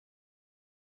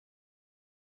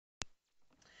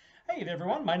Hey there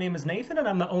everyone, my name is Nathan and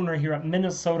I'm the owner here at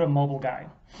Minnesota Mobile Guy.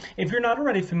 If you're not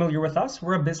already familiar with us,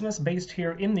 we're a business based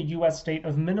here in the US state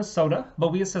of Minnesota,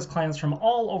 but we assist clients from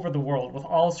all over the world with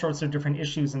all sorts of different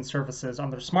issues and services on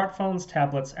their smartphones,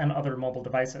 tablets, and other mobile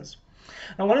devices.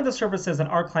 Now, one of the services that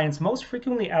our clients most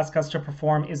frequently ask us to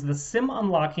perform is the SIM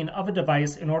unlocking of a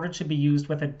device in order to be used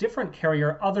with a different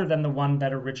carrier other than the one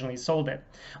that originally sold it.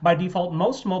 By default,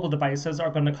 most mobile devices are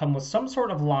going to come with some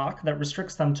sort of lock that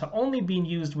restricts them to only being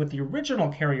used with the original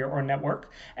carrier or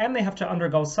network, and they have to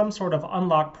undergo some sort of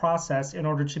unlock process in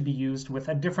order to be used with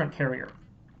a different carrier.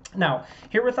 Now,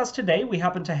 here with us today, we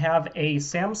happen to have a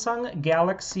Samsung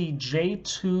Galaxy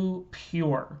J2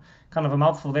 Pure. Kind of a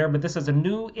mouthful there, but this is a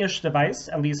new-ish device,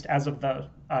 at least as of the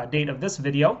date of this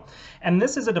video. And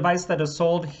this is a device that is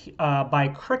sold by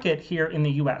Cricket here in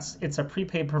the US. It's a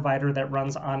prepaid provider that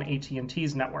runs on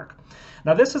AT&T's network.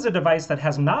 Now, this is a device that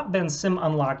has not been SIM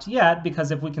unlocked yet,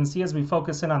 because if we can see as we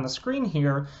focus in on the screen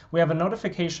here, we have a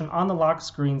notification on the lock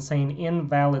screen saying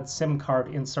invalid SIM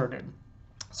card inserted.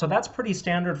 So that's pretty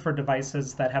standard for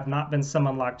devices that have not been SIM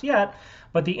unlocked yet.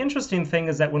 But the interesting thing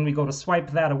is that when we go to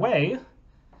swipe that away,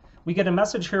 we get a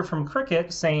message here from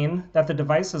Cricket saying that the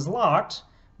device is locked,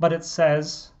 but it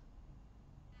says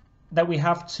that we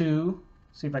have to,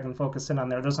 see if I can focus in on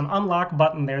there. There's an unlock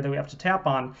button there that we have to tap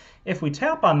on. If we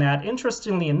tap on that,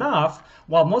 interestingly enough,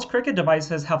 while most Cricket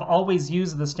devices have always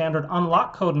used the standard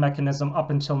unlock code mechanism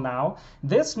up until now,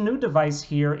 this new device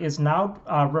here is now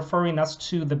referring us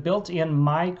to the built-in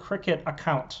My Cricket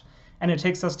account. And it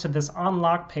takes us to this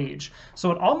unlock page.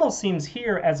 So it almost seems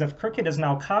here as if Cricket is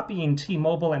now copying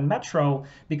T-Mobile and Metro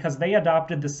because they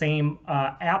adopted the same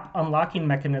app unlocking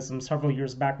mechanism several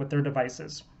years back with their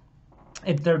devices.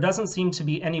 There doesn't seem to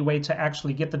be any way to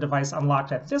actually get the device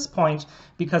unlocked at this point,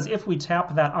 because if we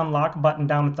tap that unlock button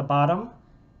down at the bottom,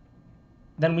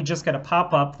 then we just get a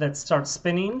pop-up that starts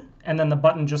spinning, and then the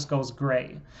button just goes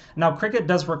gray. Now, Cricket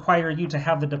does require you to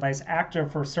have the device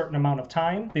active for a certain amount of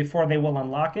time before they will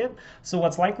unlock it. So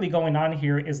what's likely going on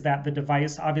here is that the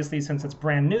device, obviously since it's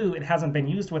brand new, it hasn't been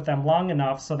used with them long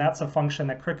enough, so that's a function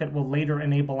that Cricket will later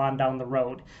enable on down the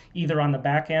road, either on the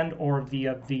back end or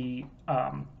via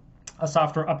a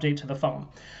software update to the phone.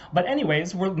 But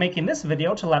anyways, we're making this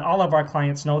video to let all of our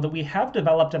clients know that we have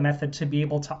developed a method to be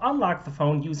able to unlock the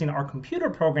phone using our computer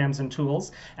programs and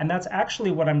tools, and that's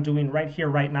actually what I'm doing right here,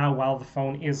 right now, while the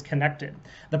phone is connected.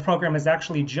 The program is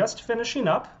actually just finishing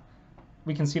up.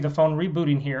 We can see the phone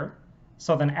rebooting here.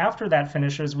 So then after that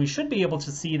finishes, we should be able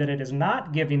to see that it is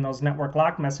not giving those network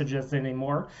lock messages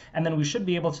anymore, and then we should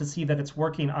be able to see that it's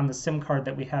working on the SIM card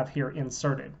that we have here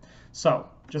inserted. So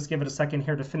just give it a second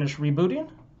here to finish rebooting.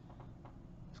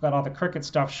 We've got all the Cricket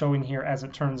stuff showing here as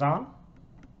it turns on.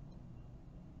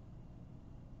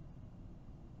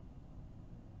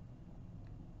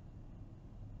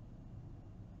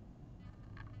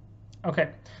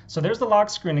 Okay, so there's the lock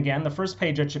screen again, the first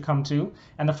page that you come to.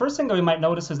 And the first thing that we might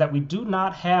notice is that we do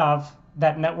not have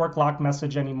that network lock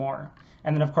message anymore.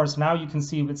 And then, of course, now you can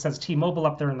see it says T-Mobile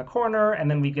up there in the corner, and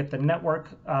then we get the network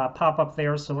pop up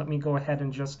there. So let me go ahead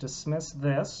and just dismiss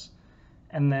this,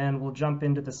 and then we'll jump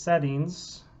into the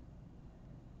settings.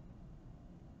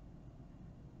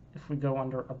 If we go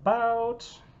under About,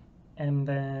 and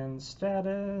then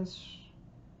Status.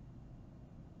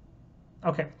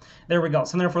 Okay, there we go.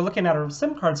 So then if we're looking at our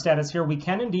SIM card status here, we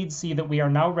can indeed see that we are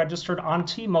now registered on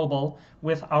T-Mobile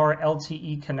with our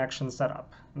LTE connection set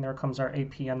up. And there comes our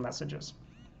APN messages.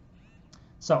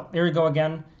 So there we go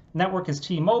again. Network is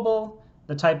T-Mobile,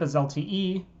 the type is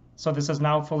LTE. So this is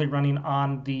now fully running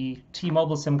on the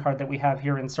T-Mobile SIM card that we have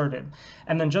here inserted.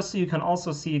 And then just so you can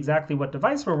also see exactly what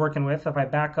device we're working with, if I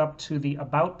back up to the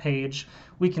About page,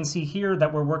 we can see here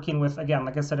that we're working with, again,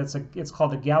 like I said, it's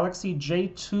called a Galaxy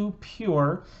J2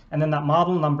 Pure, and then that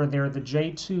model number there, the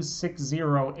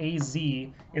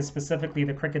J260AZ, is specifically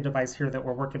the Cricket device here that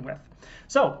we're working with.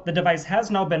 So the device has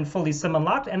now been fully SIM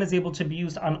unlocked and is able to be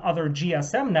used on other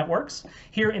GSM networks.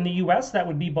 Here in the US, that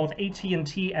would be both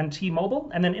AT&T and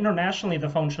T-Mobile, and then internationally, the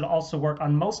phone should also work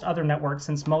on most other networks,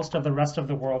 since most of the rest of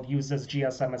the world uses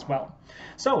GSM as well.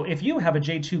 So if you have a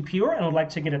J2 Pure and would like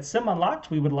to get it SIM unlocked,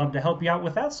 we would love to help you out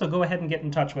with that, so go ahead and get in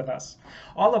touch with us.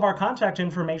 All of our contact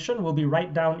information will be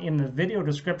right down in the video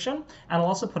description, and I'll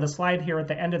also put a slide here at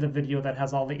the end of the video that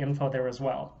has all the info there as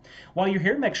well. While you're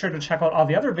here, make sure to check out all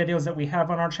the other videos that we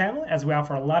have on our channel, as we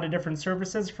offer a lot of different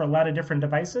services for a lot of different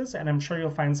devices, and I'm sure you'll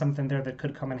find something there that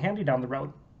could come in handy down the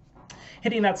road.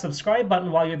 Hitting that subscribe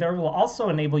button while you're there will also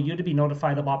enable you to be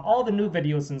notified about all the new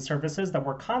videos and services that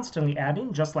we're constantly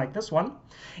adding, just like this one.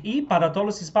 Y para todos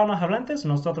los hispanohablantes,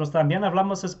 nosotros también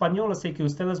hablamos español, así que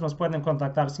ustedes nos pueden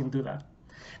contactar sin duda.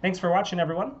 Thanks for watching,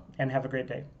 everyone, and have a great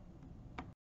day.